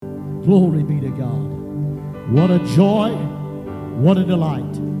Glory be to God. What a joy. What a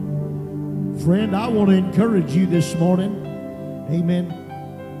delight. Friend, I want to encourage you this morning.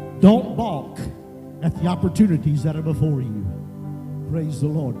 Amen. Don't balk at the opportunities that are before you. Praise the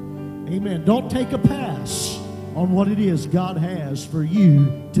Lord. Amen. Don't take a pass on what it is God has for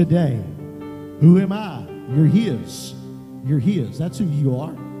you today. Who am I? You're His. You're His. That's who you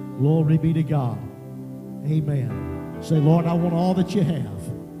are. Glory be to God. Amen. Say, Lord, I want all that you have,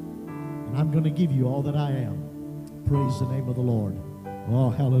 and I'm going to give you all that I am. Praise the name of the Lord. Oh,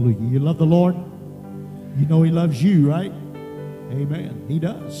 hallelujah. You love the Lord? You know He loves you, right? Amen. He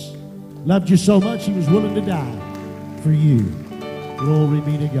does. Loved you so much, He was willing to die for you. Glory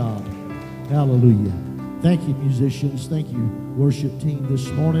be to God. Hallelujah. Thank you, musicians. Thank you, worship team, this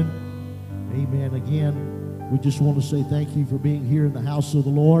morning. Amen. Again, we just want to say thank you for being here in the house of the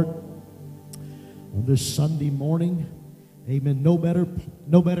Lord on this Sunday morning. Amen. No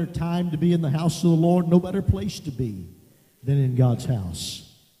better time to be in the house of the Lord, no better place to be than in God's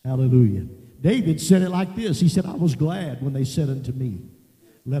house. Hallelujah. David said it like this. He said, I was glad when they said unto me,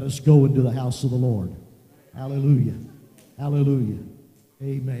 let us go into the house of the Lord. Hallelujah. Hallelujah.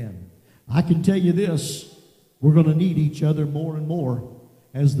 Amen. I can tell you this, we're going to need each other more and more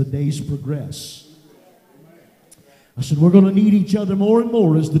as the days progress. I said, we're going to need each other more and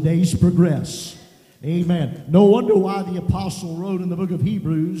more as the days progress. Amen. No wonder why the apostle wrote in the book of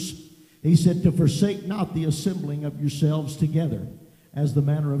Hebrews, he said, to forsake not the assembling of yourselves together, as the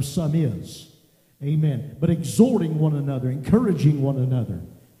manner of some is. Amen. But exhorting one another, encouraging one another.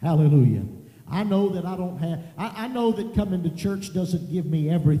 Hallelujah. I know that I know that coming to church doesn't give me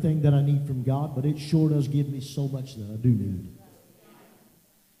everything that I need from God, but it sure does give me so much that I do need.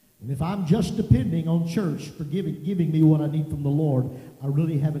 And if I'm just depending on church for giving me what I need from the Lord, I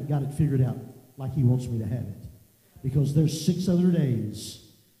really haven't got it figured out like He wants me to have it. Because there's 6 other days,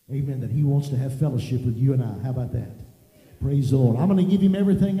 amen, that He wants to have fellowship with you and I. How about that? Praise the Lord. I'm going to give Him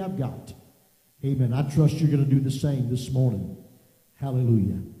everything I've got. Amen. I trust you're going to do the same this morning.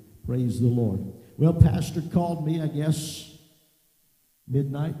 Hallelujah. Praise the Lord. Well, Pastor called me, I guess,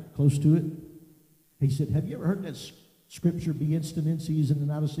 midnight, close to it. He said, have you ever heard that scripture, be instant in season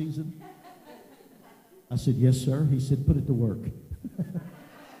and out of season? I said, yes, sir. He said, put it to work.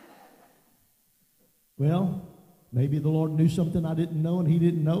 Well, maybe the Lord knew something I didn't know and He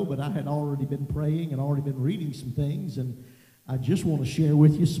didn't know, but I had already been praying and already been reading some things, and I just want to share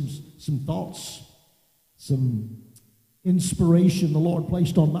with you some thoughts, some inspiration the Lord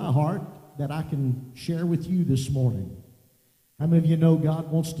placed on my heart that I can share with you this morning. How many of you know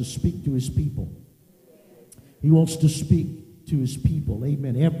God wants to speak to His people? He wants to speak to His people.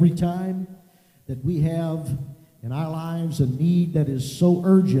 Amen. Every time that we have in our lives a need that is so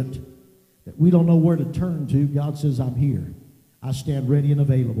urgent that we don't know where to turn to, God says, I'm here. I stand ready and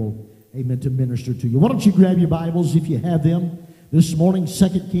available, amen, to minister to you. Why don't you grab your Bibles if you have them this morning. 2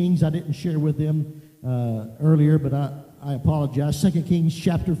 Kings, I didn't share with them earlier, but I apologize. 2 Kings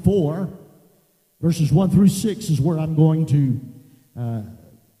chapter 4, verses 1 through 6 is where I'm going to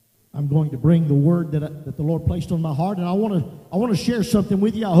bring the word that the Lord placed on my heart, and I want to share something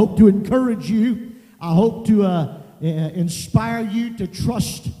with you. I hope to encourage you. I hope to inspire you to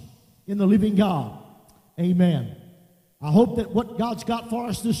trust in the living God. Amen. I hope that what God's got for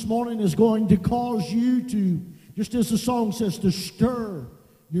us this morning is going to cause you to, just as the song says, to stir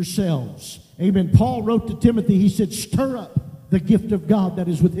yourselves. Amen. Paul wrote to Timothy, he said, stir up the gift of God that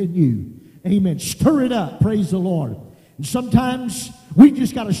is within you. Amen. Stir it up. Praise the Lord. And sometimes we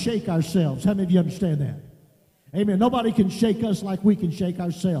just got to shake ourselves. How many of you understand that? Amen. Nobody can shake us like we can shake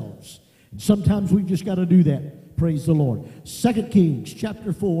ourselves. And sometimes we just got to do that. Praise the Lord. 2 Kings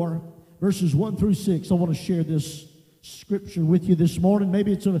chapter 4, verses 1 through 6. I want to share this scripture with you this morning.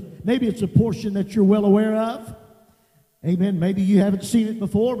 Maybe it's a portion that you're well aware of. Amen. Maybe you haven't seen it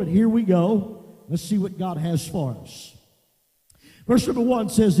before, but here we go. Let's see what God has for us. Verse number 1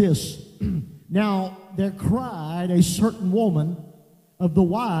 says this. Now there cried a certain woman of the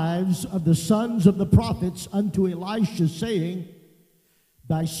wives of the sons of the prophets unto Elisha, saying,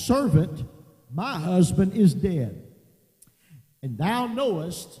 Thy servant, my husband, is dead. And thou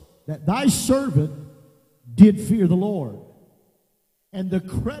knowest that thy servant did fear the Lord. And the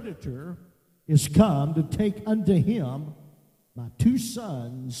creditor is come to take unto him my 2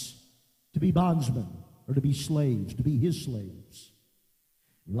 sons to be bondsmen, or to be slaves, to be his slaves.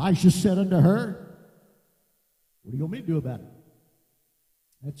 Elisha said unto her, What do you want me to do about it?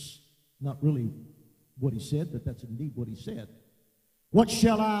 That's not really what he said, but that's indeed what he said. What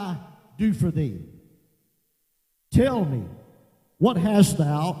shall I do for thee? Tell me, what hast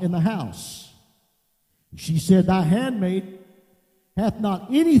thou in the house? She said, Thy handmaid hath not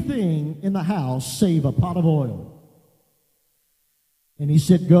anything in the house save a pot of oil. And he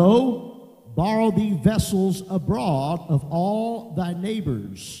said, Go, borrow thee vessels abroad of all thy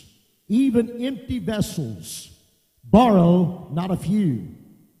neighbors, even empty vessels. Borrow not a few.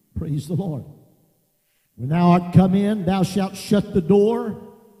 Praise the Lord. When thou art come in, thou shalt shut the door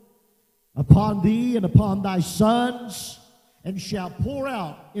upon thee and upon thy sons, and shalt pour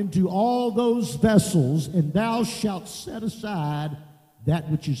out into all those vessels, and thou shalt set aside that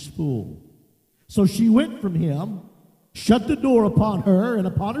which is full. So she went from him, shut the door upon her and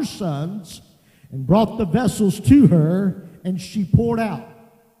upon her sons, and brought the vessels to her, and she poured out.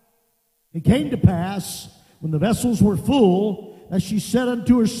 It came to pass, when the vessels were full, that she said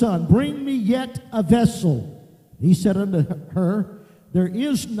unto her son, Bring me yet a vessel. He said unto her, There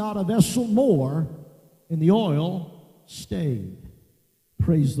is not a vessel more, and the oil stayed.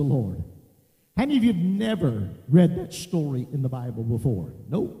 Praise the Lord. How many of you have never read that story in the Bible before?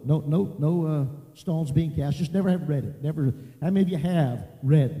 No stones being cast. Just never have read it. Never. How many of you have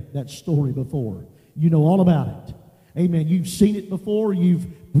read that story before? You know all about it. Amen. You've seen it before. You've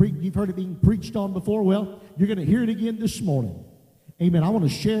heard it being preached on before. Well, you're going to hear it again this morning. Amen. I want to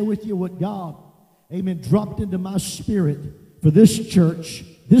share with you what God, amen, dropped into my spirit for this church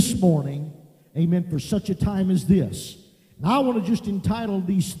this morning. Amen. For such a time as this. And I want to just entitle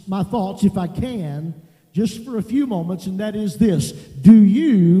my thoughts, if I can, just for a few moments, and that is this: Do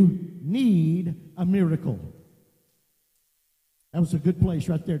you need a miracle? That was a good place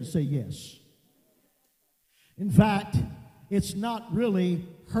right there to say yes. In fact, it's not really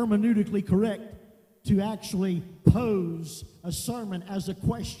hermeneutically correct to actually pose a sermon as a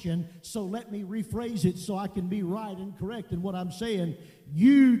question, so let me rephrase it so I can be right and correct in what I'm saying.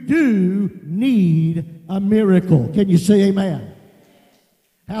 You do need a miracle. Can you say amen?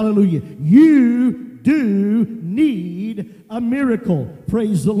 Hallelujah. You do need a miracle.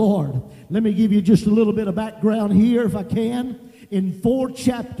 Praise the Lord. Let me give you just a little bit of background here, if I can. In 4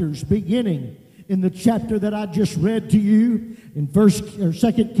 chapters, beginning in the chapter that I just read to you, in 2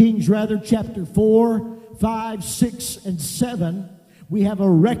 Kings, chapter 4, 5, 6, and 7, we have a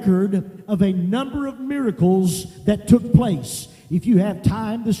record of a number of miracles that took place. If you have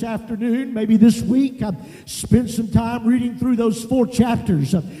time this afternoon, maybe this week, spend some time reading through those 4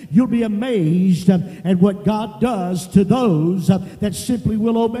 chapters. You'll be amazed at what God does to those that simply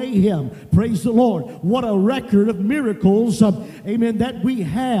will obey Him. Praise the Lord. What a record of miracles, amen, that we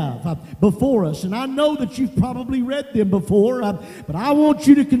have before us. And I know that you've probably read them before, but I want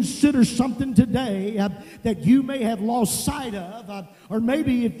you to consider something today that you may have lost sight of, or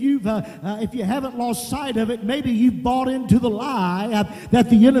maybe if you haven't lost sight of it, maybe you've bought into the lie that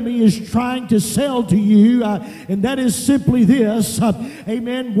the enemy is trying to sell to you, and that is simply this,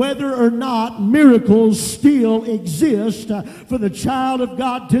 amen, whether or not miracles still exist for the child of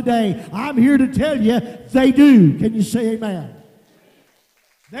God today. I'm here to tell you, they do. Can you say amen?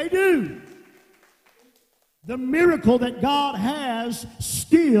 They do. The miracle that God has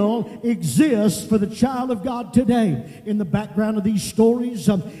still exists for the child of God today. In the background of these stories,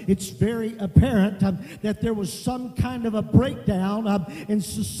 it's very apparent that there was some kind of a breakdown in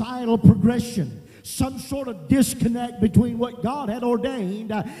societal progression. Some sort of disconnect between what God had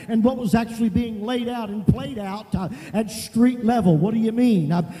ordained and what was actually being laid out and played out at street level. What do you mean?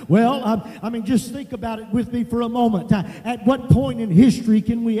 Just think about it with me for a moment. At what point in history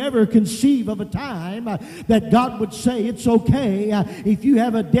can we ever conceive of a time that God would say it's okay if you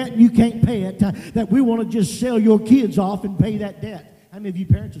have a debt and you can't pay it, that we want to just sell your kids off and pay that debt? How many of you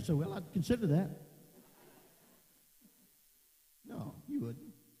parents would say, well, I'd consider that? No, you wouldn't.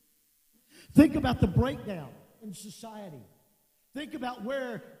 Think about the breakdown in society. Think about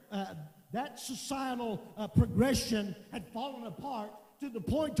where that societal progression had fallen apart to the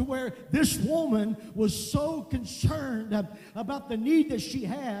point to where this woman was so concerned about the need that she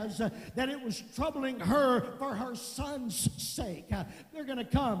has that it was troubling her for her son's sake. They're going to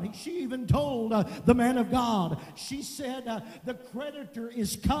come. She even told the man of God, she said, the creditor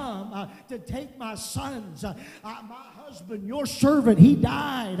is come to take my sons. My husband, your servant, he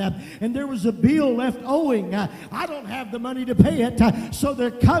died, and there was a bill left owing. I don't have the money to pay it, so they're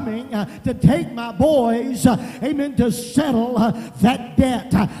coming to take my boys, amen, to settle that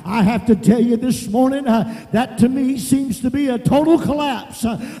debt. I have to tell you this morning, that to me seems to be a total collapse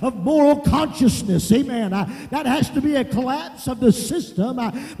of moral consciousness. Amen. That has to be a collapse of the system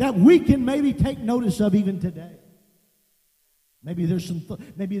that we can maybe take notice of even today. Maybe there's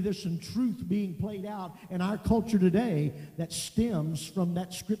some truth being played out in our culture today that stems from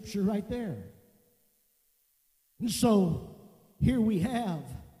that scripture right there. And so here we have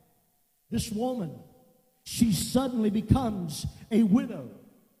this woman. she suddenly becomes a widow.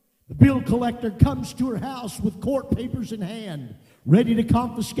 The bill collector comes to her house with court papers in hand, ready to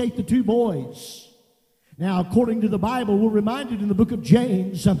confiscate the two boys. Now, according to the Bible, we're reminded in the book of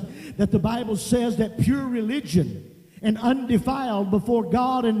James that the Bible says that pure religion and undefiled before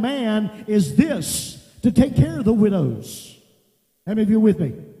God and man is this, to take care of the widows. How many of you are with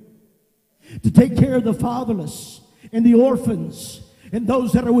me? To take care of the fatherless and the orphans and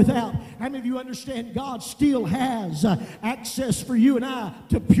those that are without. How many of you understand God still has access for you and I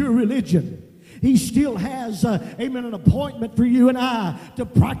to pure religion? He still has, amen, an appointment for you and I to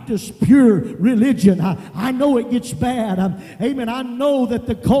practice pure religion. I know it gets bad. Amen. I know that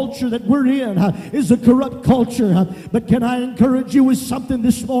the culture that we're in is a corrupt culture. But can I encourage you with something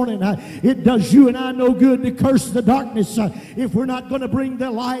this morning? It does you and I no good to curse the darkness if we're not going to bring the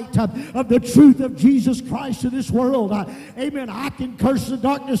light of the truth of Jesus Christ to this world. Amen. I can curse the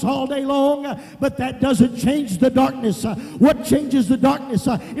darkness all day long, but that doesn't change the darkness. What changes the darkness?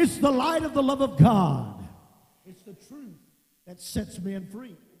 It's the light of the love of God. It's the truth that sets men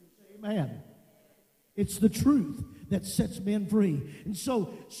free. Amen. It's the truth that sets men free. And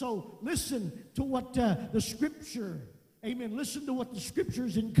so listen to what the Scripture, amen, listen to what the Scripture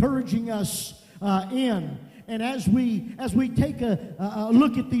is encouraging us in. And as we take a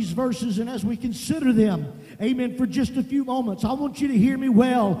look at these verses and as we consider them, amen, for just a few moments, I want you to hear me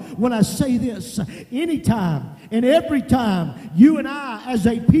well when I say this. Anytime and every time you and I as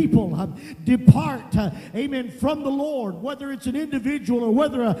a people depart, amen, from the Lord, whether it's an individual or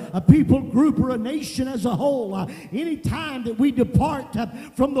whether a people group or a nation as a whole, anytime that we depart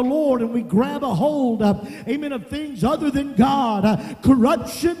from the Lord and we grab a hold, amen, of things other than God,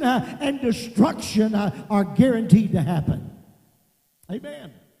 corruption and destruction are guaranteed to happen.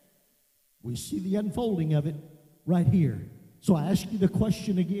 Amen. We see the unfolding of it right here. So I ask you the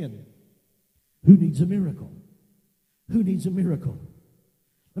question again. Who needs a miracle? Who needs a miracle?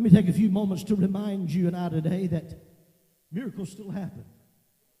 Let me take a few moments to remind you and I today that miracles still happen.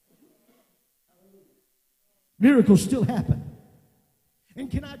 Miracles still happen. And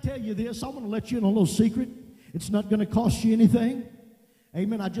can I tell you this? I want to let you in on a little secret. It's not going to cost you anything.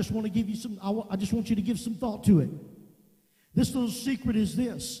 Amen. I just want to give you some, I just want you to give some thought to it. This little secret is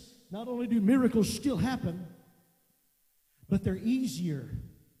this. Not only do miracles still happen, but they're easier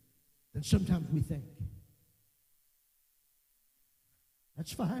than sometimes we think.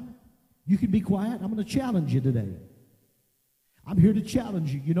 That's fine. You can be quiet. I'm going to challenge you today. I'm here to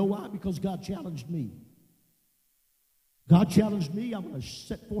challenge you. You know why? Because God challenged me. God challenged me. I'm going to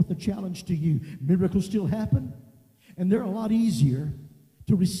set forth a challenge to you. Miracles still happen, and they're a lot easier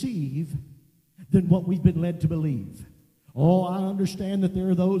to receive than what we've been led to believe. Oh, I understand that there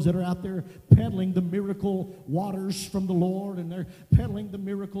are those that are out there peddling the miracle waters from the Lord, and they're peddling the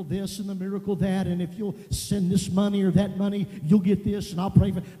miracle this and the miracle that, and if you'll send this money or that money, you'll get this, and I'll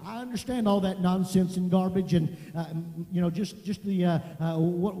pray for it. I understand all that nonsense and garbage, and just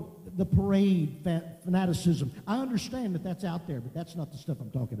the parade fanaticism. I understand that that's out there, but that's not the stuff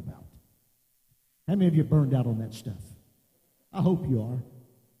I'm talking about. How many of you are burned out on that stuff? I hope you are.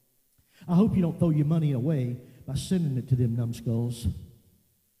 I hope you don't throw your money away by sending it to them numbskulls.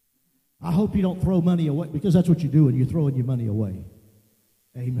 I hope you don't throw money away, because that's what you're doing. You're throwing your money away.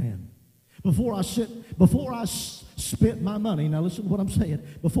 Amen. Before I spent my money, now listen to what I'm saying.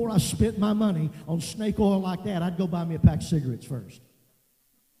 Before I spent my money on snake oil like that, I'd go buy me a pack of cigarettes first.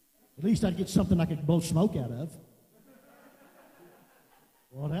 At least I'd get something I could blow smoke out of.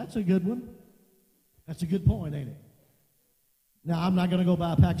 Well, that's a good one. That's a good point, ain't it? Now, I'm not going to go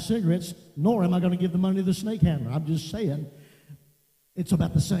buy a pack of cigarettes, nor am I going to give the money to the snake handler. I'm just saying it's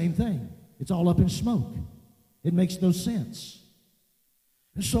about the same thing. It's all up in smoke. It makes no sense.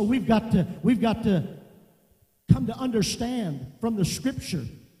 And so we've got to come to understand from the Scripture.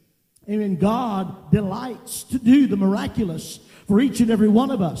 Amen. God delights to do the miraculous for each and every one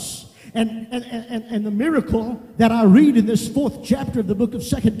of us. And the miracle that I read in this 4th chapter of the book of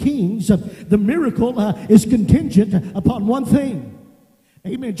 2 Kings, the miracle is contingent upon one thing.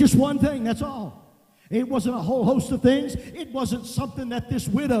 Amen. Just one thing, that's all. It wasn't a whole host of things. It wasn't something that this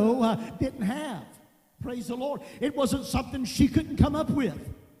widow didn't have. Praise the Lord. It wasn't something she couldn't come up with.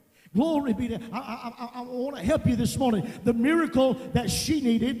 Glory be to God. I want to help you this morning. The miracle that she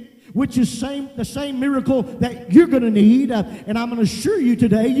needed, which is the same miracle that you're going to need, and I'm going to assure you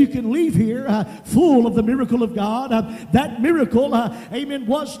today, you can leave here full of the miracle of God. That miracle, amen,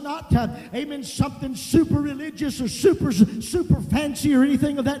 was not, amen, something super religious or super fancy or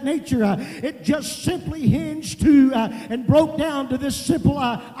anything of that nature. It just simply hinged to and broke down to this simple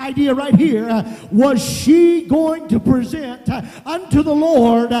idea right here. Was she going to present unto the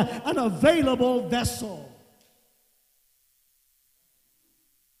Lord an available vessel?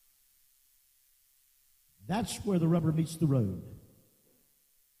 That's where the rubber meets the road.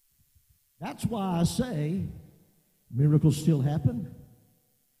 That's why I say miracles still happen,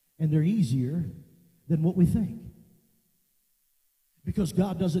 and they're easier than what we think. Because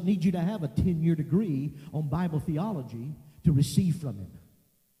God doesn't need you to have a 10-year degree on Bible theology to receive from Him.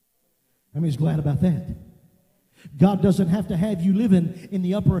 How many's glad about that? God doesn't have to have you living in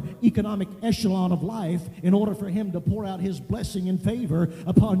the upper economic echelon of life in order for Him to pour out His blessing and favor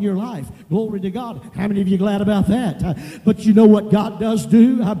upon your life. Glory to God. How many of you are glad about that? But you know what God does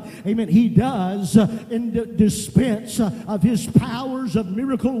do? Amen. He does dispense of His powers of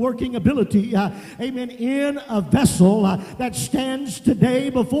miracle working ability. Amen. In a vessel that stands today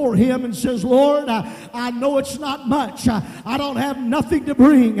before Him and says, Lord, I know it's not much. I don't have nothing to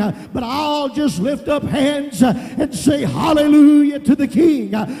bring, but I'll just lift up hands and say hallelujah to the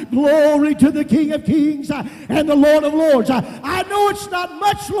King. Glory to the King of Kings and the Lord of Lords. I know it's not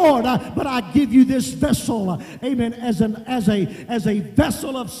much, Lord, but I give you this vessel, amen, as a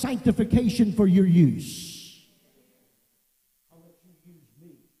vessel of sanctification for your use. I'll let you use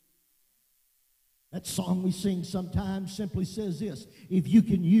me. That song we sing sometimes simply says this: if you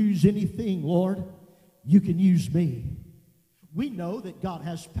can use anything, Lord, you can use me. We know that God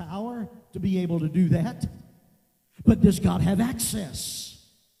has power to be able to do that. But does God have access?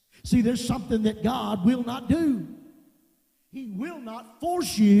 See, there's something that God will not do. He will not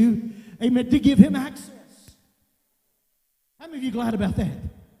force you, amen, to give Him access. How many of you glad about that?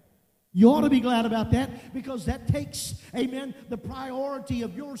 You ought to be glad about that, because that takes, amen, the priority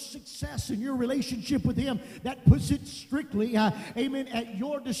of your success and your relationship with Him. That puts it strictly, amen, at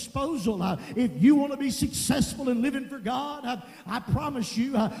your disposal. If you want to be successful in living for God, I promise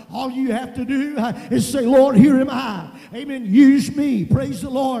you, all you have to do is say, Lord, here am I. Amen. Use me. Praise the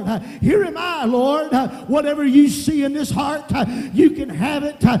Lord. Here am I, Lord. Whatever you see in this heart, you can have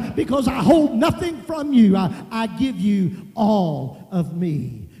it, because I hold nothing from you. I give you all of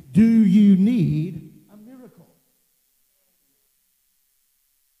me. Do you need a miracle?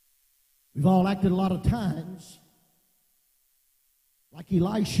 We've all acted a lot of times like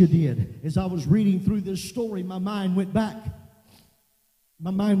Elisha did. As I was reading through this story, my mind went back.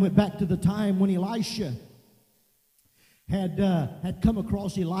 My mind went back to the time when Elisha had come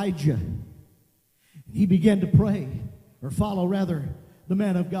across Elijah. He began to pray, or follow rather, the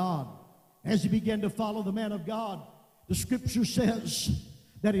man of God. As he began to follow the man of God, the scripture says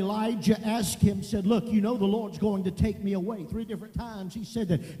that Elijah asked him, said, look, you know the Lord's going to take me away. 3 different times he said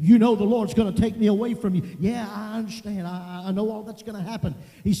that, you know the Lord's going to take me away from you. Yeah, I understand. I know all that's going to happen.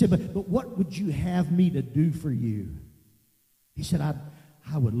 He said, but what would you have me to do for you? He said,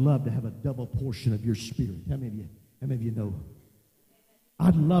 I would love to have a double portion of your spirit. How many of you know?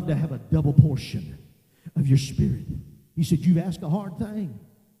 I'd love to have a double portion of your spirit. He said, you've asked a hard thing.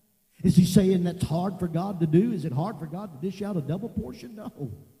 Is he saying that's hard for God to do? Is it hard for God to dish out a double portion?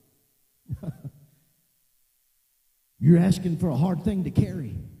 No. You're asking for a hard thing to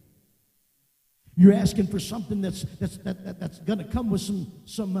carry. You're asking for something that's going to come with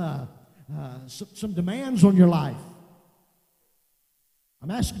some demands on your life. I'm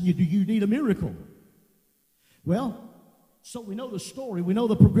asking you, do you need a miracle? Well, so we know the story. We know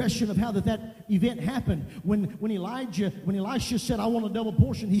the progression of how that event happened. When Elisha said, I want a double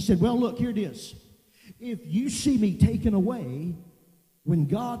portion, he said, well, look, here it is. If you see me taken away, when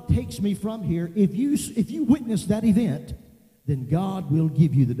God takes me from here, if you witness that event, then God will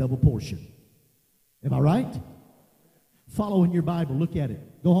give you the double portion. Am I right? Follow in your Bible. Look at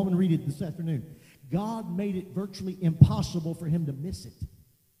it. Go home and read it this afternoon. God made it virtually impossible for him to miss it.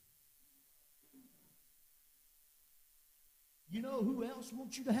 You know who else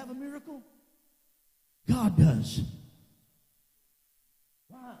wants you to have a miracle? God does.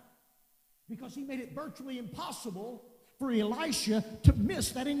 Why? Because he made it virtually impossible for Elisha to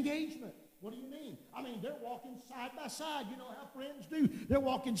miss that engagement. What do you mean? I mean, they're walking side by side. You know how friends do. They're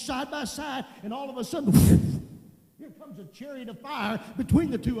walking side by side, and all of a sudden, here comes a chariot of fire between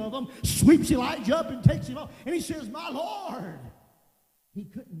the two of them, sweeps Elijah up and takes him off. And he says, my Lord. He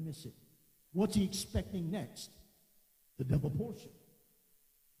couldn't miss it. What's he expecting next? The double portion.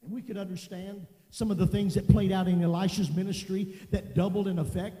 And we could understand some of the things that played out in Elisha's ministry that doubled in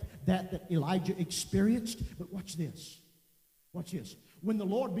effect that Elijah experienced. But watch this. Watch this. When the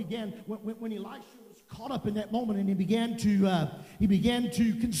Lord began, when Elisha was caught up in that moment and he began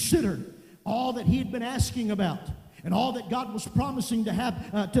to consider all that he had been asking about and all that God was promising to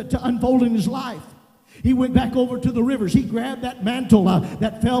have to unfold in his life. He went back over to the rivers. He grabbed that mantle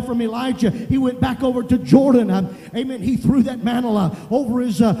that fell from Elijah. He went back over to Jordan. Amen. He threw that mantle over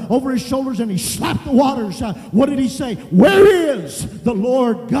his shoulders and he slapped the waters. What did he say? Where is the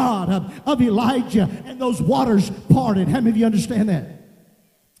Lord God of Elijah? And those waters parted. How many of you understand that?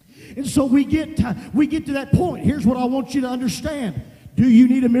 And so we get to that point. Here's what I want you to understand. Do you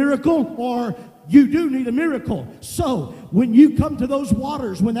need a miracle, or you do need a miracle? So when you come to those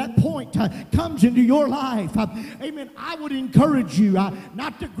waters, when that point comes into your life, amen, I would encourage you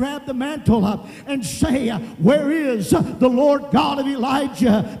not to grab the mantle and say, where is the Lord God of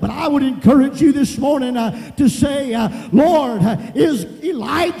Elijah? But I would encourage you this morning to say, Lord, is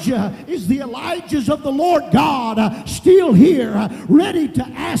the Elijahs of the Lord God still here, ready to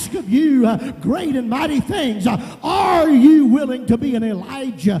ask of you great and mighty things? Are you willing to be an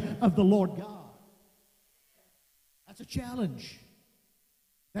Elijah of the Lord God? That's a challenge.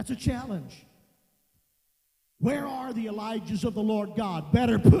 That's a challenge. Where are the Elijahs of the Lord God?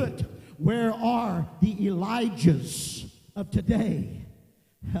 Better put, where are the Elijahs of today?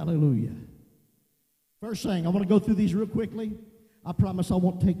 Hallelujah. First thing, I want to go through these real quickly. I promise I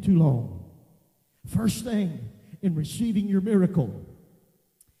won't take too long. First thing in receiving your miracle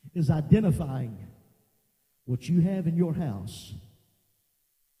is identifying what you have in your house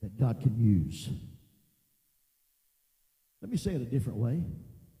that God can use. Let me say it a different way.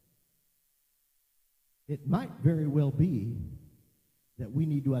 It might very well be that we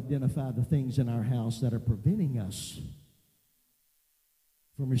need to identify the things in our house that are preventing us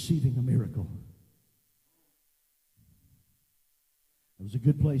from receiving a miracle. It was a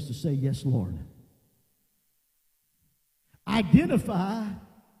good place to say, yes, Lord. Identify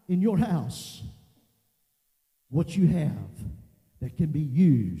in your house what you have that can be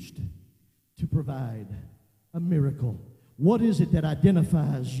used to provide a miracle. What is it that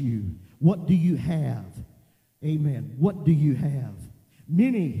identifies you? What do you have? Amen. What do you have?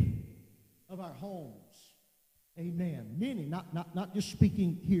 Many of our homes, amen, many, not just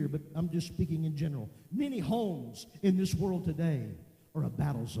speaking here, but I'm just speaking in general. Many homes in this world today are a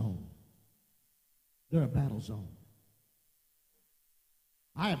battle zone. They're a battle zone.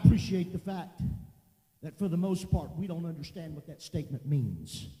 I appreciate the fact that for the most part, we don't understand what that statement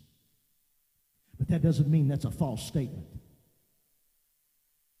means. But that doesn't mean that's a false statement.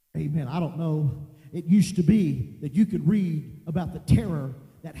 Amen. I don't know. It used to be that you could read about the terror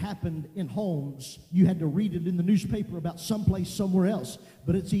that happened in homes. You had to read it in the newspaper about someplace somewhere else.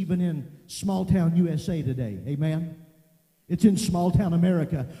 But it's even in small town USA today. Amen. It's in small town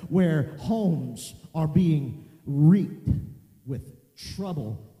America where homes are being wreaked with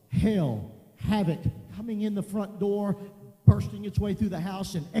trouble, hell, havoc, coming in the front door, bursting its way through the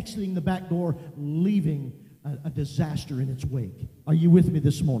house, and exiting the back door, leaving a disaster in its wake. Are you with me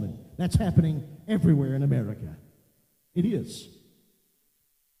this morning? That's happening everywhere in America. It is.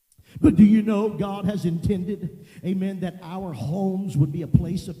 But do you know God has intended, amen, that our homes would be a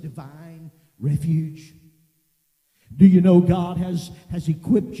place of divine refuge? Do you know God has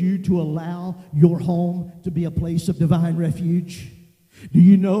equipped you to allow your home to be a place of divine refuge? Do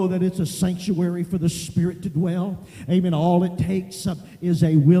you know that it's a sanctuary for the Spirit to dwell? Amen. All it takes is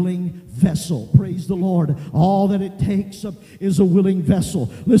a willing vessel. Praise the Lord. All that it takes is a willing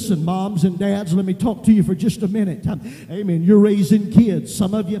vessel. Listen, moms and dads, let me talk to you for just a minute. Amen. You're raising kids.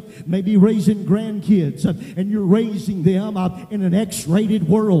 Some of you may be raising grandkids, and you're raising them in an X-rated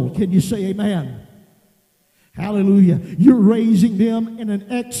world. Can you say amen? Hallelujah. You're raising them in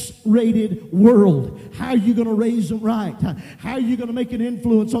an X-rated world. How are you going to raise them right? How are you going to make an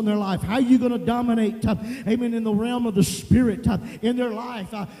influence on their life? How are you going to dominate, amen, in the realm of the Spirit in their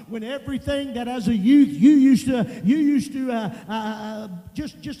life? When everything that as a youth you used to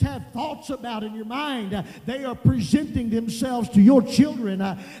just have thoughts about in your mind, they are presenting themselves to your children,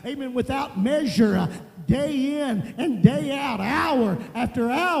 amen, without measure, day in and day out, hour after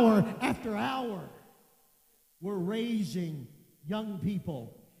hour after hour. We're raising young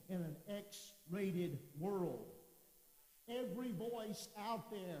people in an X-rated world. Every voice out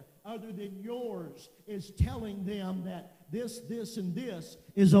there other than yours is telling them that this, and this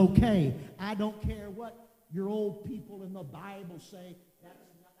is okay. I don't care what your old people in the Bible say. That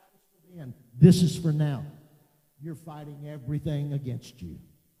was for then. This is for now. You're fighting everything against you.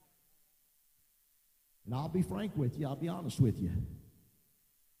 And I'll be frank with you. I'll be honest with you.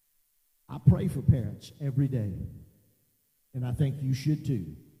 I pray for parents every day, and I think you should too.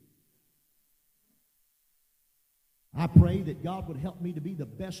 I pray that God would help me to be the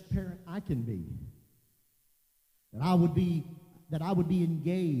best parent I can be, that I would be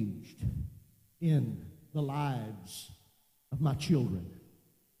engaged in the lives of my children,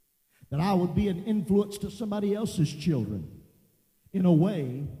 that I would be an influence to somebody else's children in a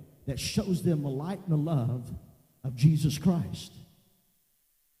way that shows them the light and the love of Jesus Christ.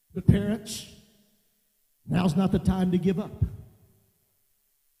 But parents, now's not the time to give up.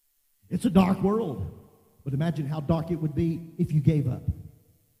 It's a dark world, but imagine how dark it would be if you gave up.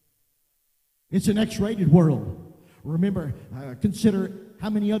 It's an X-rated world. Remember, consider how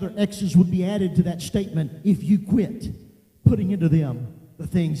many other X's would be added to that statement if you quit putting into them the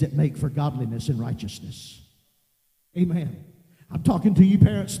things that make for godliness and righteousness. Amen. I'm talking to you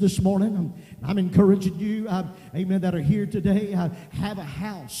parents this morning. I'm encouraging you, amen, that are here today. Have a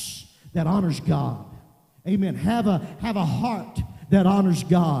house that honors God. Amen. Have a heart that honors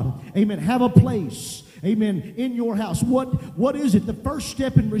God. Amen. Have a place, amen, in your house. What is it? The first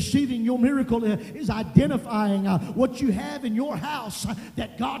step in receiving your miracle is identifying what you have in your house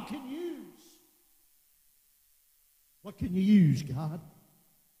that God can use. What can you use, God?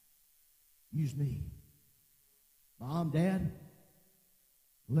 Use me. Mom, Dad,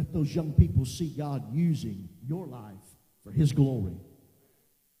 let those young people see God using your life for His glory.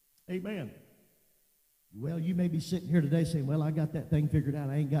 Amen. Well, you may be sitting here today saying, well, I got that thing figured out.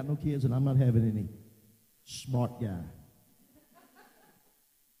 I ain't got no kids and I'm not having any. Smart guy.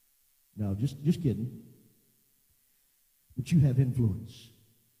 No, just kidding. But you have influence.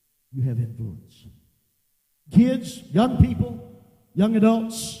 You have influence. Kids, young people, young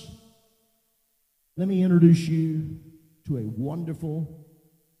adults, let me introduce you to a wonderful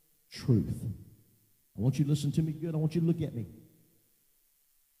truth. I want you to listen to me good. I want you to look at me.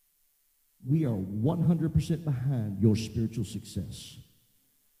 We are 100% behind your spiritual success.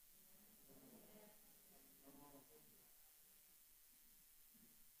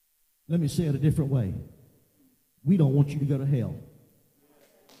 Let me say it a different way. We don't want you to go to hell.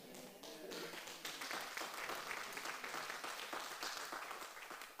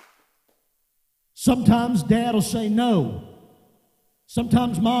 Sometimes dad will say no.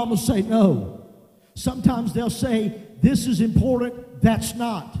 Sometimes mom will say no. Sometimes they'll say, this is important, that's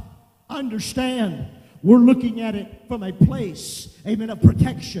not. Understand, we're looking at it from a place, amen, of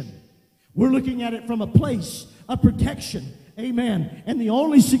protection. We're looking at it from a place of protection, amen. And the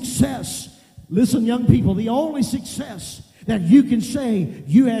only success, listen young people, the only success that you can say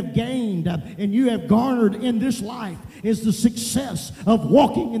you have gained and you have garnered in this life is the success of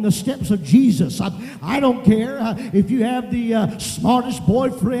walking in the steps of Jesus. I don't care if you have the smartest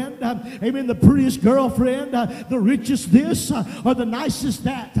boyfriend, amen, the prettiest girlfriend, the richest this, or the nicest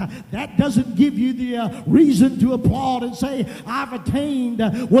that. That doesn't give you the reason to applaud and say, I've attained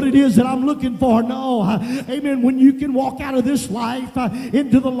what it is that I'm looking for. No, amen, when you can walk out of this life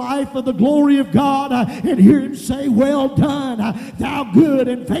into the life of the glory of God and hear Him say, well done, thou good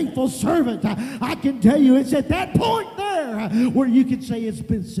and faithful servant. I can tell you it's at that point there where you can say it's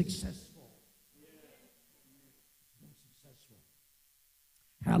been successful.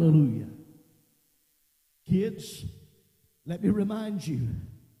 Hallelujah. Kids, let me remind you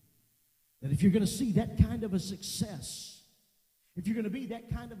that if you're going to see that kind of a success, if you're going to be that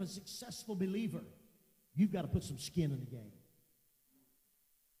kind of a successful believer, you've got to put some skin in the game.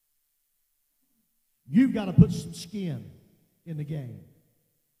 You've got to put some skin in the game.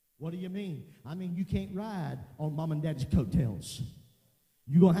 What do you mean? I mean, you can't ride on mom and daddy's coattails.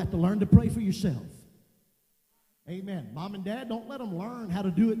 You're going to have to learn to pray for yourself. Amen. Mom and dad, don't let them learn how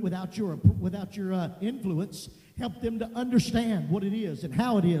to do it without your influence. Help them to understand what it is and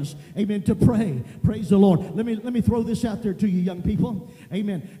how it is, amen, to pray. Praise the Lord. Let me throw this out there to you young people.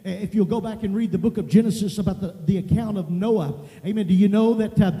 Amen. If you'll go back and read the book of Genesis about the account of Noah. Amen. Do you know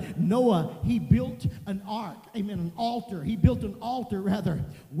that Noah, he built an ark, amen, an altar. He built an altar, rather,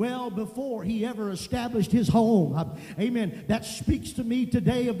 well before he ever established his home. Amen. That speaks to me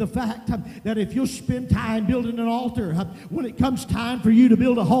today of the fact that if you'll spend time building an altar, when it comes time for you to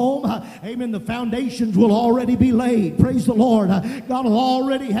build a home, amen, the foundations will already be laid. Praise the Lord. God will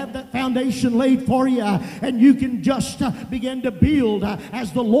already have that foundation laid for you, and you can just begin to build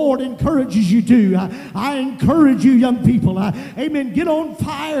as the Lord encourages you to. I encourage you, young people, amen, get on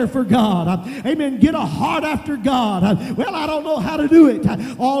fire for God. Amen, get a heart after God. Well, I don't know how to do it.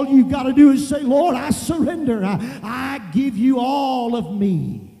 All you've got to do is say, Lord, I surrender. I give you all of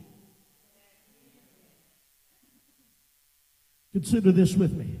me. Consider this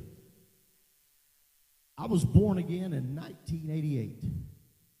with me. I was born again in 1988,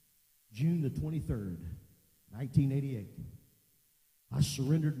 June the 23rd, 1988. I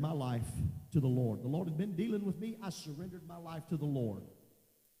surrendered my life to the Lord. The Lord had been dealing with me. I surrendered my life to the Lord.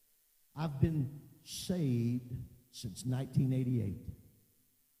 I've been saved since 1988.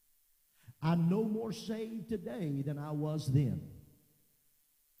 I'm no more saved today than I was then.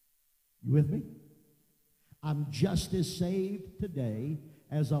 You with me? I'm just as saved today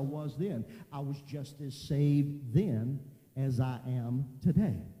as I was then. I was just as saved then as I am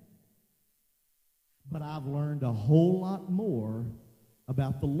today. But I've learned a whole lot more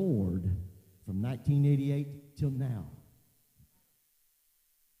about the Lord from 1988 till now.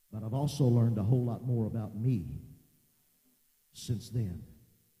 But I've also learned a whole lot more about me since then.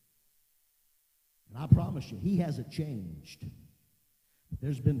 And I promise you, he hasn't changed.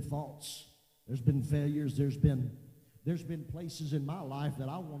 There's been faults. There's been failures. There's been places in my life that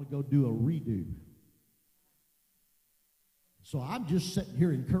I want to go do a redo. So I'm just sitting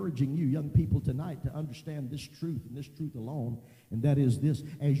here encouraging you, young people, tonight to understand this truth and this truth alone, and that is this: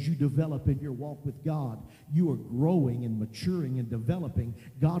 as you develop in your walk with God, you are growing and maturing and developing.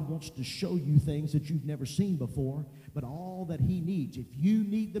 God wants to show you things that you've never seen before, but all that he needs, if you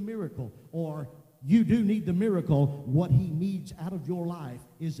need the miracle, or you do need the miracle, what he needs out of your life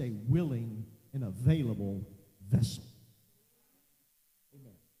is a willing and available vessel.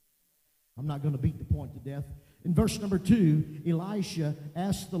 Amen. I'm not going to beat the point to death. In verse number 2, Elisha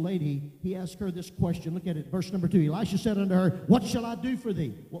asked the lady, he asked her this question. Look at it, verse number 2. Elisha said unto her, what shall I do for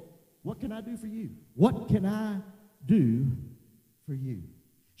thee? Well, what can I do for you? What can I do for you?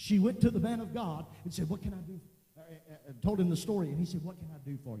 She went to the man of God and said, what can I do? Told him the story, and he said, what can I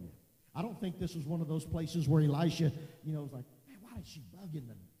do for you? I don't think this was one of those places where Elisha, was like, man, why is she bugging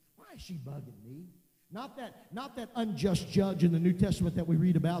me? Not that unjust judge in the New Testament that we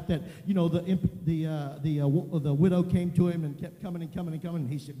read about, that the widow came to him and kept coming and coming and coming, and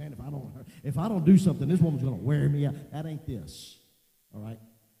he said, man, if I don't do something, this woman's going to wear me out. That ain't this. All right.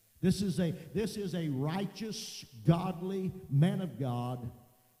 This is a righteous, godly man of God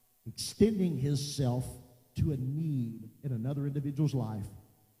extending himself to a need in another individual's life.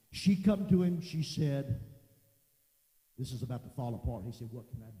 She come to him. She said, this is about to fall apart. He said, what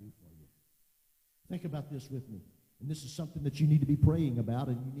can I do for you? Think about this with me. And this is something that you need to be praying about,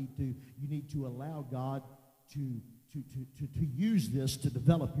 and you need to allow God to use this to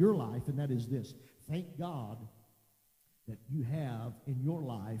develop your life, and that is this. Thank God that you have in your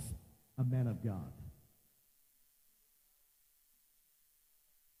life a man of God.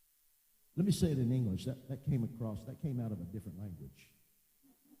 Let me say it in English. That came out of a different language.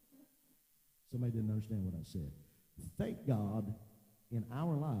 Somebody didn't understand what I said. Thank God in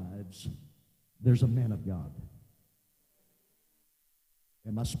our lives there's a man of God.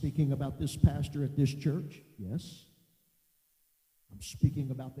 Am I speaking about this pastor at this church? Yes. I'm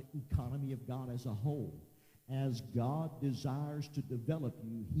speaking about the economy of God as a whole. As God desires to develop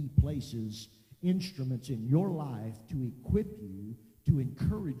you, he places instruments in your life to equip you, to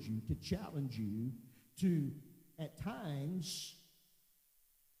encourage you, to challenge you, to, at times,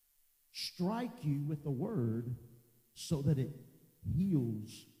 strike you with the word so that it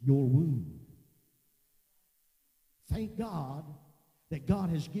heals your wound. Thank God that God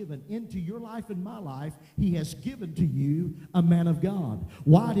has given into your life and my life. He has given to you a man of God.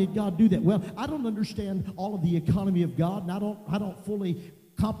 Why did God do that? Well, I don't understand all of the economy of God, and I don't fully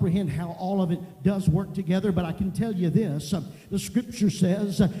comprehend how all of it does work together, but I can tell you this. The scripture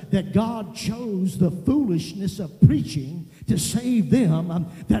says that God chose the foolishness of preaching to save them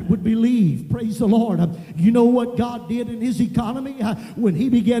that would believe. Praise the Lord. You know what God did in his economy? When he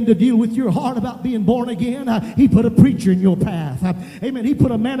began to deal with your heart about being born again, he put a preacher in your path. Amen. He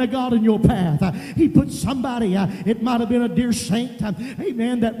put a man of God in your path. He put somebody, it might have been a dear saint,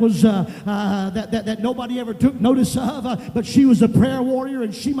 amen, that was that nobody ever took notice of, but she was a prayer warrior,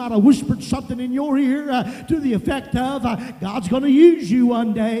 and she might have whispered something in your ear to the effect of, God's going to use you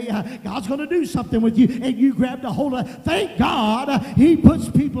one day. God's going to do something with you. And you grabbed a hold of, thank God, he puts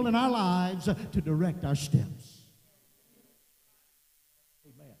people in our lives to direct our steps.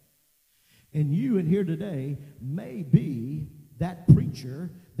 Amen. And you in here today may be that preacher,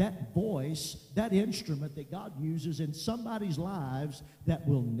 that voice, that instrument that God uses in somebody's lives that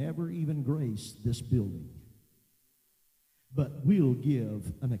will never even grace this building, but will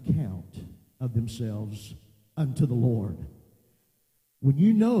give an account of themselves unto the Lord. When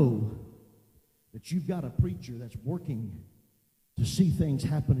you know that you've got a preacher that's working to see things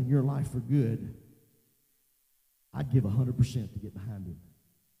happen in your life for good, I'd give 100% to get behind him.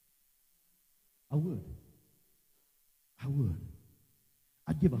 I would.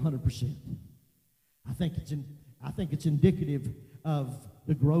 I'd give 100%. I think it's indicative of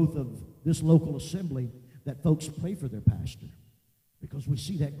the growth of this local assembly that folks pray for their pastor, because we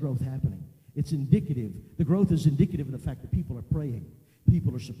see that growth happening. It's indicative. The growth is indicative of the fact that people are praying,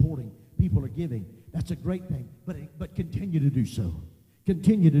 people are supporting, people are giving. That's a great thing, but continue to do so.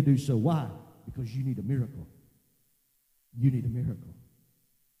 Continue to do so. Why? Because you need a miracle. You need a miracle.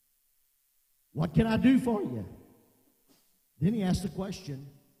 What can I do for you? Then he asked the question,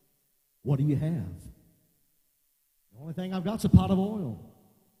 what do you have? The only thing I've got is a pot of oil.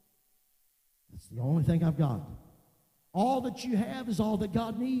 That's the only thing I've got. All that you have is all that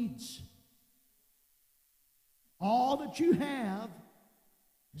God needs. All that you have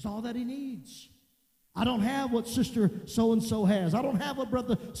is all that he needs. I don't have what sister so-and-so has. I don't have what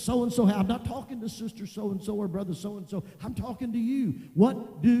brother so-and-so has. I'm not talking to sister so-and-so or brother so-and-so. I'm talking to you.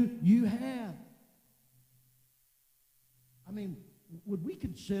 What do you have? I mean, would we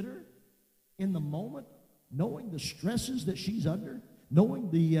consider in the moment, knowing the stresses that she's under, knowing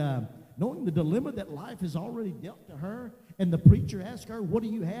the dilemma that life has already dealt to her, and the preacher asked her, what do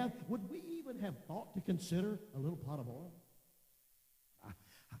you have? Would we even have thought to consider a little pot of oil? I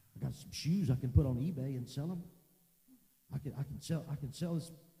got some shoes I can put on eBay and sell them. I can sell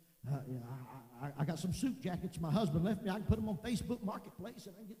this. I got some suit jackets my husband left me. I can put them on Facebook Marketplace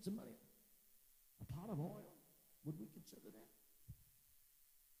and I can get some money. A pot of oil? Would we consider that?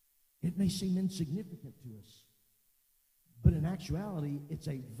 It may seem insignificant to us, but in actuality, it's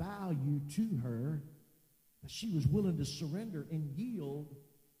a value to her that she was willing to surrender and yield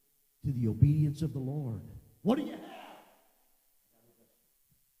to the obedience of the Lord. What do you have?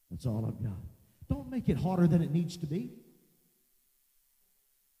 That's all I've got. Don't make it harder than it needs to be.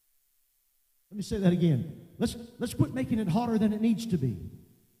 Let me say that again. Let's quit making it harder than it needs to be.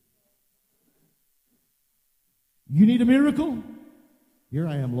 You need a miracle? Here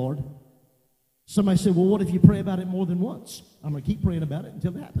I am, Lord. Somebody said, well, what if you pray about it more than once? I'm going to keep praying about it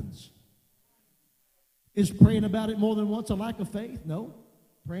until it happens. Is praying about it more than once a lack of faith? No.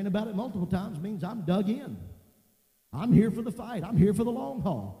 Praying about it multiple times means I'm dug in. I'm here for the fight. I'm here for the long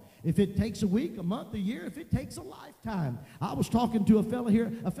haul. If it takes a week, a month, a year, if it takes a lifetime. I was talking to a fella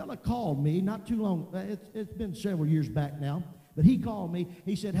here. A fella called me not too long. It's been several years back now. But he called me.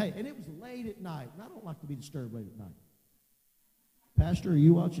 He said, hey, and it was late at night. And I don't like to be disturbed late at night. Pastor, are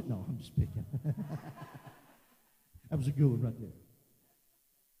you watching? No, I'm just picking. That was a good one right there.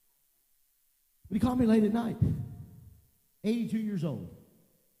 But he called me late at night. 82 years old.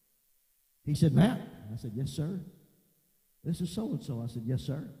 He said, Matt? I said, yes, sir. This is so-and-so. I said, yes,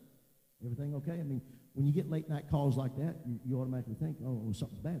 sir. Everything okay? I mean, when you get late night calls like that, you automatically think, oh,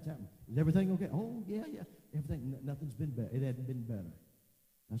 something bad's happened. Is everything okay? Oh, yeah. Everything, nothing's been better. It hadn't been better.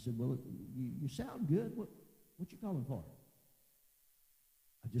 I said, well, you sound good. What you calling for?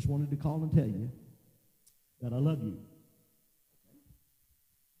 I just wanted to call and tell you that I love you.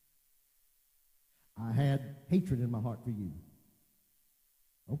 I had hatred in my heart for you.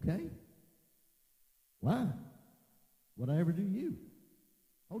 Okay. Why? What'd I ever do you?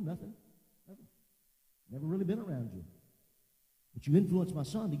 Oh, nothing. Never really been around you. But you influenced my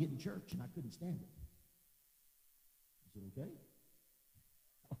son to get in church, and I couldn't stand it. I said, okay.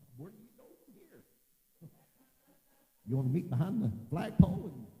 Where do you go from here? You want to meet behind the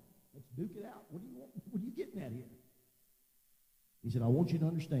flagpole and let's duke it out? What do you want? What are you getting at here? He said, I want you to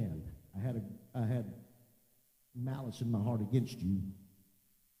understand, I had malice in my heart against you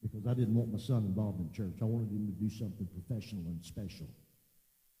because I didn't want my son involved in church. I wanted him to do something professional and special.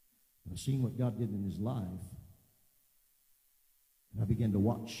 And I seen what God did in his life, and I began to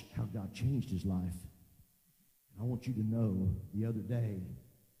watch how God changed his life. And I want you to know, the other day,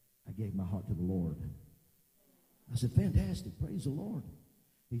 I gave my heart to the Lord. I said, fantastic, praise the Lord.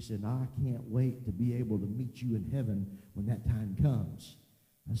 He said, I can't wait to be able to meet you in heaven when that time comes.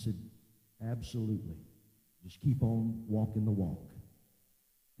 I said, absolutely. Just keep on walking the walk.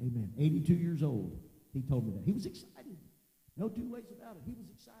 Amen. 82 years old, he told me that. He was excited. No two ways about it. He was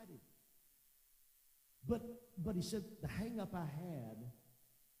excited. But he said, the hang-up I had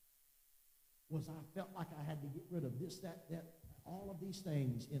was I felt like I had to get rid of this, that, all of these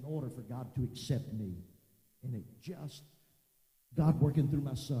things in order for God to accept me. And it just, God working through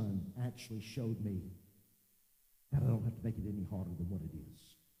my son actually showed me that I don't have to make it any harder than what it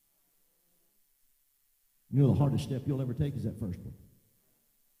is. You know, the hardest step you'll ever take is that first one.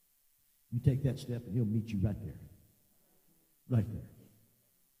 You take that step and he'll meet you right there. Right there.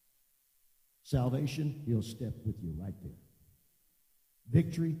 Salvation, he'll step with you right there.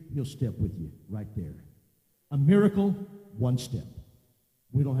 Victory, he'll step with you right there. A miracle, one step.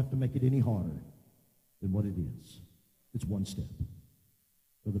 We don't have to make it any harder than what it is. It's one step.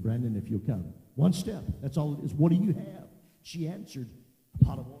 Brother Brandon, if you'll come. One step. That's all it is. What do you have? She answered, a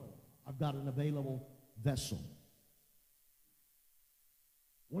pot of oil. I've got an available vessel.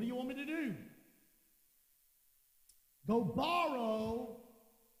 What do you want me to do? Go borrow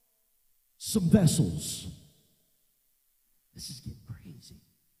some vessels. This is getting crazy.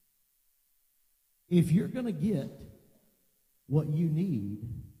 If you're going to get what you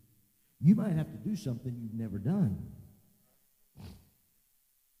you might have to do something you've never done.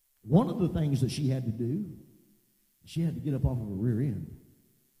 One of the things that she had to do, she had to get up off of her rear end.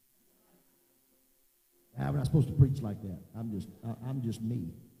 I'm not supposed to preach like that. I'm just me.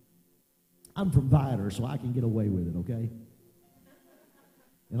 I'm from Viator, so I can get away with it, okay?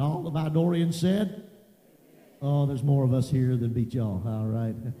 And all the Vidorians said, oh, there's more of us here than beat y'all. All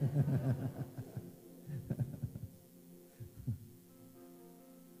right.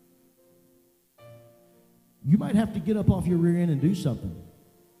 You might have to get up off your rear end and do something.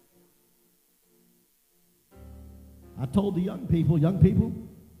 I told the young people,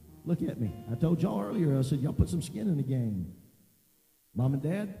 look at me. I told y'all earlier, I said, y'all put some skin in the game. Mom and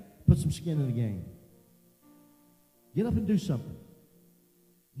Dad, put some skin in the game. Get up and do something.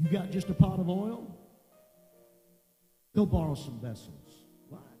 You got just a pot of oil? Go borrow some vessels.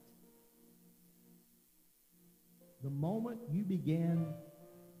 What? The moment you began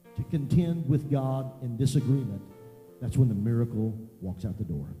to contend with God in disagreement, that's when the miracle walks out the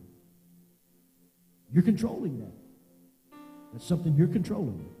door. You're controlling that. That's something you're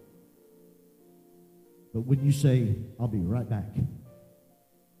controlling. But when you say, I'll be right back.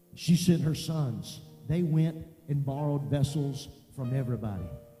 She sent her sons. They went and borrowed vessels from everybody.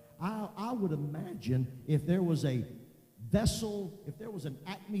 I would imagine if there was a vessel, if there was an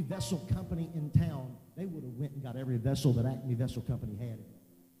Acme Vessel Company in town, they would have went and got every vessel that Acme Vessel Company had.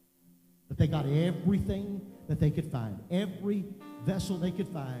 But they got everything that they could find. Every vessel they could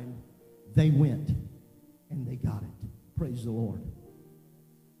find, they went and they got it. Praise the Lord.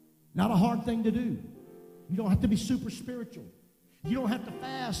 Not a hard thing to do. You don't have to be super spiritual. You don't have to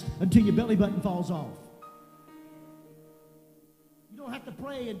fast until your belly button falls off. You don't have to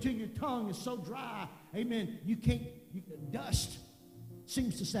pray until your tongue is so dry. Amen. Dust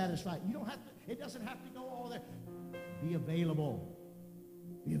seems to satisfy. You don't have to, it doesn't have to go all there. Be available.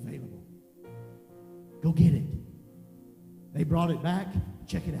 Be available. Go get it. They brought it back.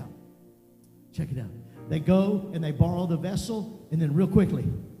 Check it out. Check it out. They go and they borrow the vessel, and then real quickly,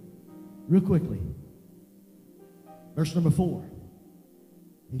 verse number 4,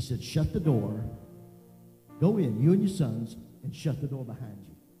 he said, shut the door, go in, you and your sons, and shut the door behind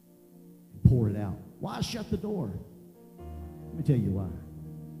you, and pour it out. Why shut the door? Let me tell you why.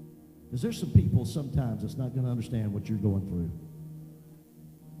 Because there's some people sometimes that's not going to understand what you're going through.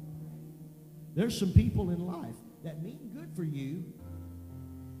 There's some people in life that mean good for you.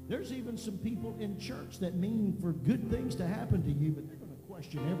 There's even some people in church that mean for good things to happen to you, but they're going to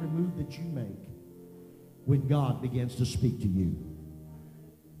question every move that you make when God begins to speak to you.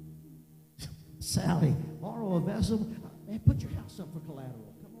 Sally, borrow a vessel. Man, put your house up for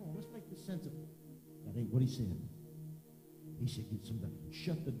collateral. Come on, let's make this sensible. That ain't what he said. He said, get some done.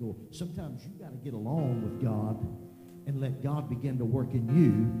 Shut the door. Sometimes you got to get along with God and let God begin to work in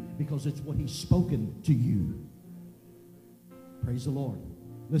you because it's what he's spoken to you. Praise the Lord.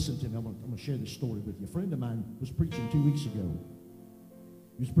 Listen to me. I'm going to share this story with you. A friend of mine was preaching 2 weeks ago.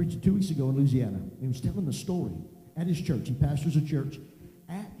 He was preaching 2 weeks ago in Louisiana. And he was telling the story at his church. He pastors a church.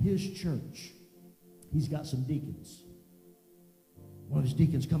 At his church, he's got some deacons. One of his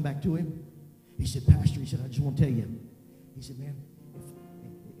deacons come back to him. He said, Pastor, he said, I just want to tell you. He said, man,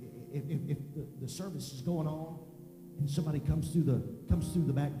 if the service is going on and somebody comes through the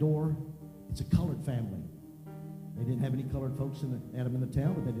back door, it's a colored family. They didn't have any colored folks in the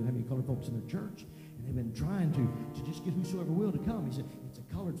town, but they didn't have any colored folks in their church. And they've been trying to just get whosoever will to come. He said, it's a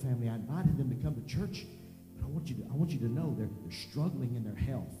colored family. I invited them to come to church, but I want you to know they're struggling in their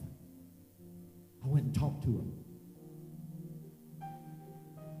health. I went and talked to them.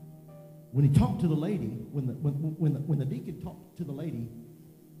 When he talked to the lady, when the deacon talked to the lady,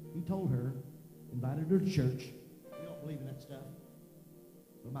 he told her, invited her to church. We don't believe in that stuff.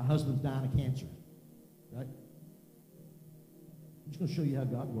 But my husband's dying of cancer. Right? I'm just going to show you how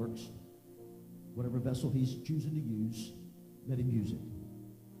God works. Whatever vessel he's choosing to use, let him use it.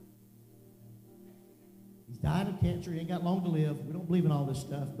 He's dying of cancer. He ain't got long to live. We don't believe in all this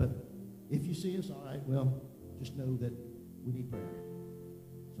stuff, but if you see us, all right, well, just know that we need prayer.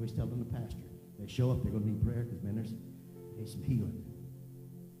 So he's telling the pastor, they show up, they're going to need prayer because, man, they need some healing.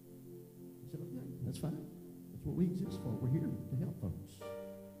 He said, okay, that's fine. That's what we exist for. We're here to help folks.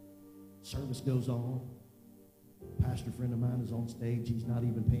 Service goes on. A pastor friend of mine is on stage. He's not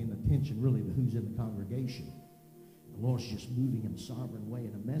even paying attention really to who's in the congregation. The Lord's just moving him a sovereign way,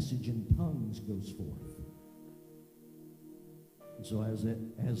 and a message in tongues goes forth. And so as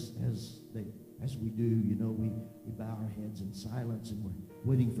we do, you know, we bow our heads in silence, and we're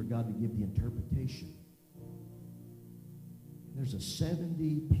waiting for God to give the interpretation. There's a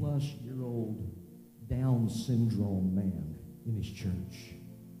 70-plus-year-old Down syndrome man in his church.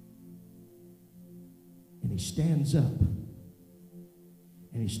 stands up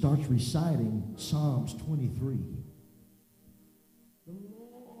and he starts reciting Psalms 23. The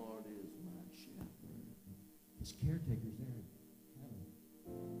Lord is my shepherd. His caretaker's there.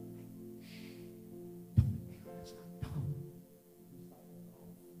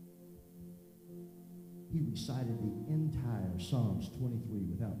 He recited the entire Psalms 23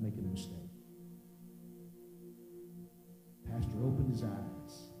 without making a mistake. Pastor opened his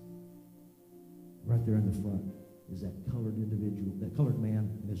eyes. Right there in the front is that colored individual, that colored man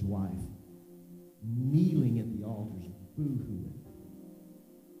and his wife, kneeling at the altars, boo-hooing.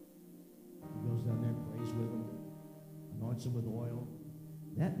 He goes down there, prays with them, anoints them with oil.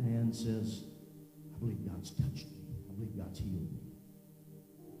 That man says, I believe God's touched me. I believe God's healed me.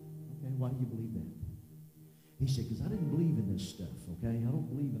 Okay, why do you believe that? He said, because I didn't believe in this stuff, okay? I don't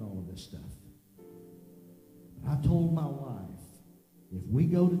believe in all of this stuff. But I told my wife, if we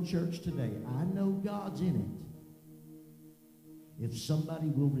go to church today, I know God's in it. If somebody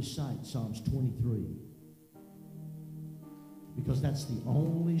will recite Psalms 23, because that's the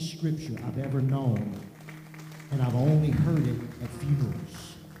only scripture I've ever known, and I've only heard it at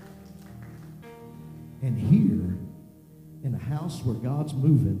funerals. And here, in a house where God's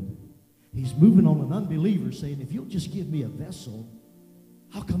moving, He's moving on an unbeliever, saying, if you'll just give me a vessel,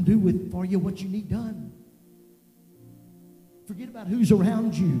 I'll come do for you what you need done. Forget about who's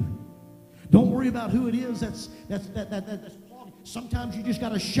around you. Don't worry about who it is that's clogging. Sometimes you just got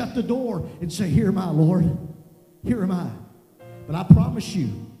to shut the door and say, here am I, Lord. Here am I. But I promise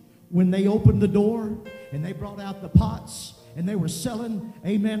you, when they opened the door and they brought out the pots and they were selling,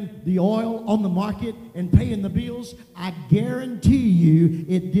 amen, the oil on the market and paying the bills, I guarantee you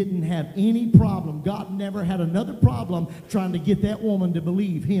it didn't have any problem. God never had another problem trying to get that woman to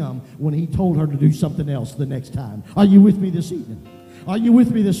believe him when he told her to do something else the next time. Are you with me this evening? Are you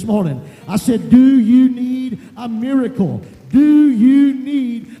with me this morning? I said, do you need a miracle? Do you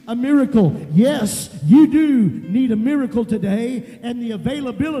need a miracle? Yes, you do need a miracle today, and the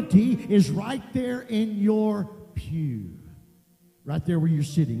availability is right there in your pew. Right there where you're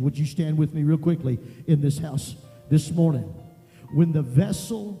sitting. Would you stand with me real quickly in this house this morning? When the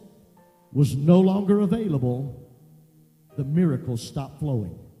vessel was no longer available, the miracle stopped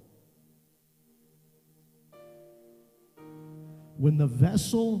flowing. When the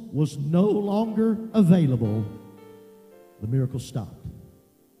vessel was no longer available, the miracle stopped.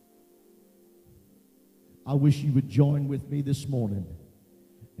 I wish you would join with me this morning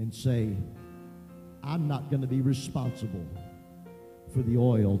and say, I'm not going to be responsible for the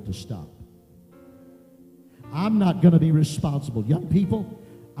oil to stop. I'm not going to be responsible. Young people,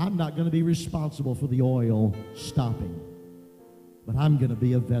 I'm not going to be responsible for the oil stopping. But I'm going to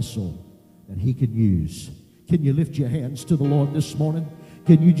be a vessel that he can use. Can you lift your hands to the Lord this morning?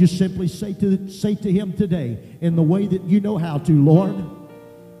 Can you just simply say to him today in the way that you know how to,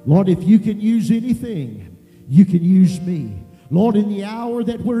 Lord, if you can use anything, you can use me. Lord, in the hour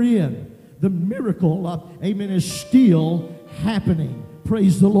that we're in, the miracle, amen, is still happening.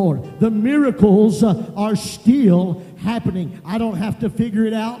 Praise the Lord. The miracles are still happening. I don't have to figure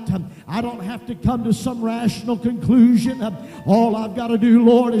it out. I don't have to come to some rational conclusion. All I've got to do,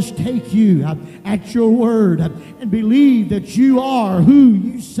 Lord, is take you at your word and believe that you are who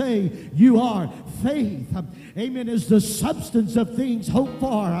you say you are. Faith, amen, is the substance of things hoped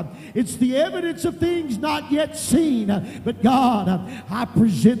for. It's the evidence of things not yet seen. But God, I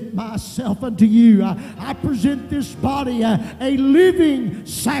present myself unto you. I present this body a living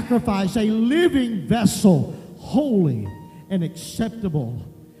sacrifice, a living vessel, holy and acceptable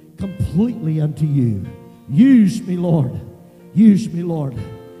completely unto you. Use me, Lord. Use me, Lord.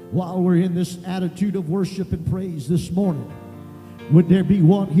 While we're in this attitude of worship and praise this morning, would there be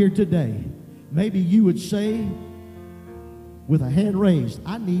one here today? Maybe you would say, with a hand raised,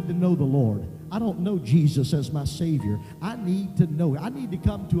 I need to know the Lord. I don't know Jesus as my Savior. I need to know. I need to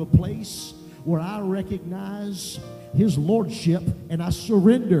come to a place where I recognize his lordship and I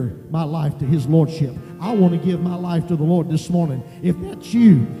surrender my life to his lordship. I want to give my life to the Lord this morning. If that's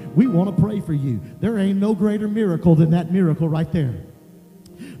you, we want to pray for you. There ain't no greater miracle than that miracle right there.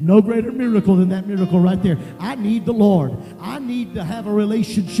 No greater miracle than that miracle right there. I need the Lord. I need to have a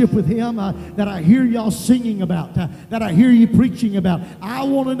relationship with him that I hear y'all singing about, that I hear you preaching about. I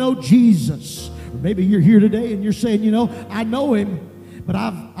want to know Jesus. Or maybe you're here today and you're saying, you know, I know him, but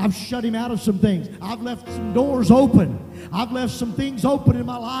I've shut him out of some things. I've left some doors open. I've left some things open in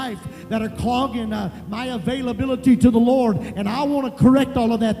my life that are clogging my availability to the Lord. And I want to correct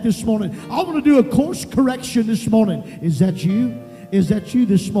all of that this morning. I want to do a course correction this morning. Is that you? Is that you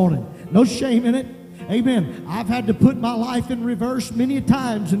this morning? No shame in it. Amen. I've had to put my life in reverse many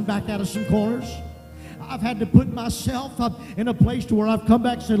times and back out of some corners. I've had to put myself up in a place to where I've come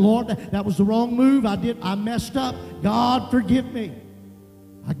back and said, Lord, that was the wrong move. I messed up. God, forgive me.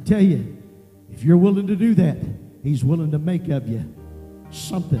 I can tell you, if you're willing to do that, He's willing to make of you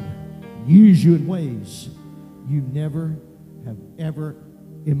something. Use you in ways you never have ever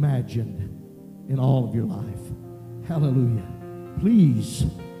imagined in all of your life. Hallelujah. Please,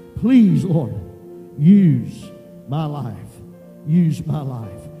 please, Lord, use my life. Use my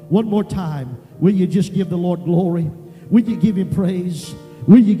life. One more time, will you just give the Lord glory? Will you give Him praise?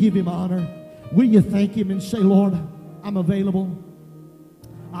 Will you give Him honor? Will you thank Him and say, Lord, I'm available.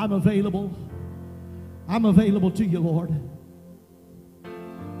 I'm available. I'm available to you, Lord.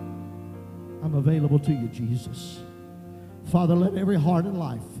 I'm available to you, Jesus. Father, let every heart and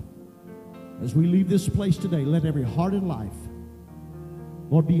life, as we leave this place today, let every heart and life,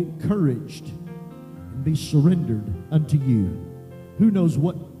 Lord, be encouraged and be surrendered unto you. Who knows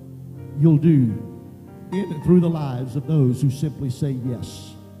what you'll do in and through the lives of those who simply say,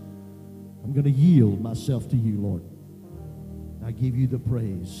 yes, I'm going to yield myself to you, Lord. I give you the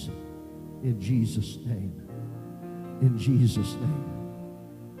praise in Jesus' name. In Jesus'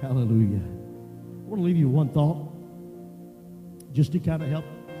 name. Hallelujah. I want to leave you with one thought, just to kind of help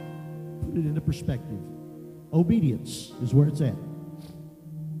put it into perspective. Obedience is where it's at.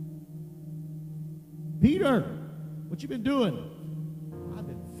 Peter, what you been doing? I've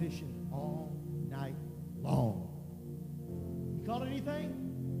been fishing all night long. You caught anything?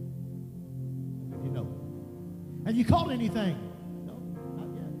 You know. Have you caught anything? No,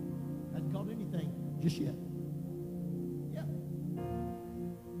 not yet. Haven't caught anything just yet. Yeah.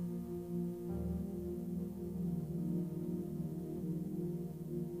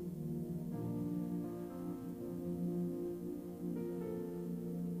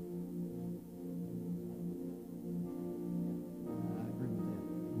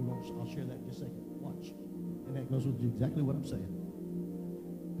 I'll share that in just a second. Watch. And that goes with exactly what I'm saying.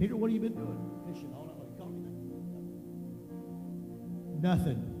 Peter, what have you been doing? Fishing all night long. You caught anything?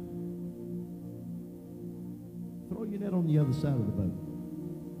 Nothing. Throw your net on the other side of the boat.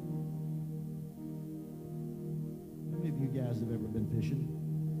 How many of you guys have ever been fishing?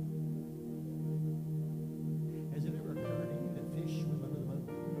 Has it ever occurred to you that fish swim under the boat?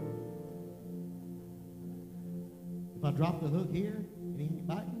 If I drop the hook here and he ain't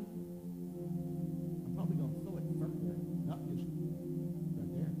biting,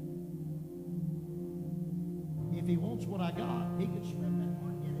 if he wants what I got, he can swim that far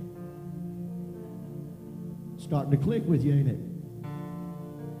and get it. Starting to click with you, ain't it?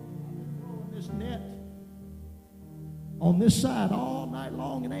 I've been throwing this net on this side all night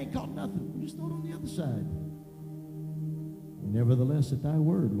long and I ain't caught nothing. We just throw it on the other side. Nevertheless, at thy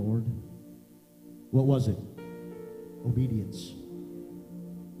word, Lord. What was it? Obedience.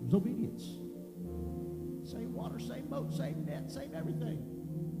 It was obedience. Same water, same boat, same net, same everything.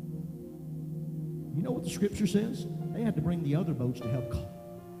 You know what the scripture says? They had to bring the other boats to help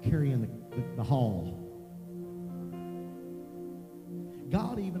carry in the haul.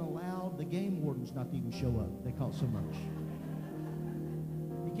 God even allowed the game wardens not to even show up. They caught so much.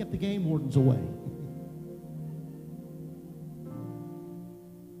 He kept the game wardens away.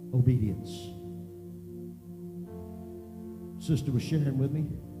 Obedience. Sister was sharing with me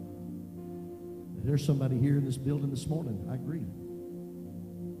that there's somebody here in this building this morning. I agree.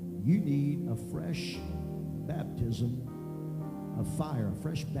 You need a fresh baptism of fire, a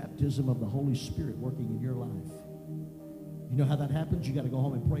fresh baptism of the Holy Spirit working in your life. You know how that happens? You got to go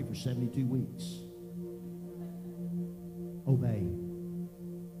home and pray for 72 weeks. Obey.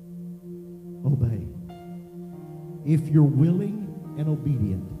 Obey. If you're willing and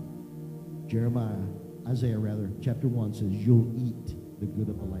obedient, Isaiah chapter 1 says, you'll eat the good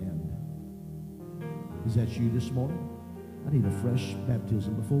of the land. Is that you this morning? I need a fresh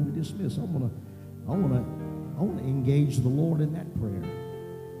baptism before we dismiss. I want to engage the Lord in that prayer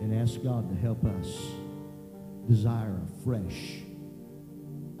and ask God to help us desire a fresh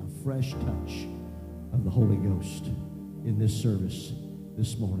touch of the Holy Ghost in this service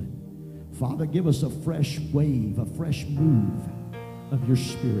this morning. Father, give us a fresh wave, a fresh move of your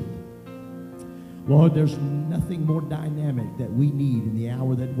Spirit. Lord, there's nothing more dynamic that we need in the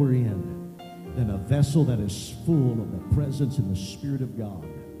hour that we're in than a vessel that is full of the presence and the Spirit of God.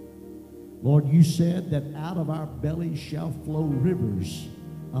 Lord, you said that out of our bellies shall flow rivers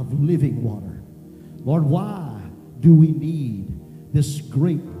of living water. Lord, why do we need this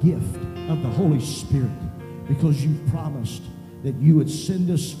great gift of the Holy Spirit? Because you've promised that you would send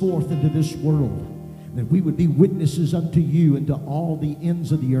us forth into this world, that we would be witnesses unto you and to all the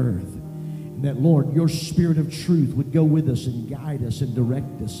ends of the earth. And that, Lord, your Spirit of truth would go with us and guide us and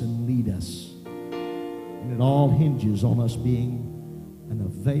direct us and lead us. And it all hinges on us being an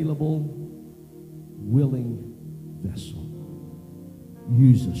available, willing vessel.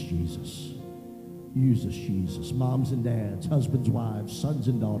 Use us, Jesus. Use us, Jesus. Moms and dads, husbands, wives, sons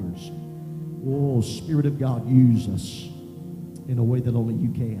and daughters. Oh, Spirit of God, use us in a way that only you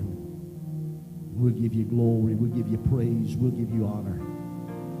can. We'll give you glory. We'll give you praise. We'll give you honor.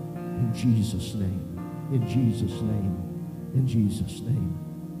 In Jesus' name. In Jesus' name. In Jesus' name.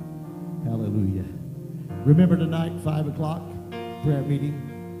 Hallelujah. Remember tonight, 5 o'clock, prayer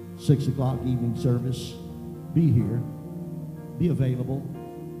meeting, 6 o'clock, evening service. Be here. Be available.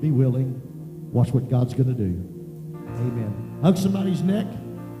 Be willing. Watch what God's going to do. Amen. Hug somebody's neck.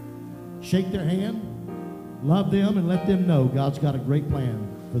 Shake their hand. Love them and let them know God's got a great plan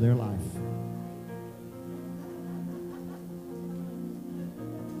for their life.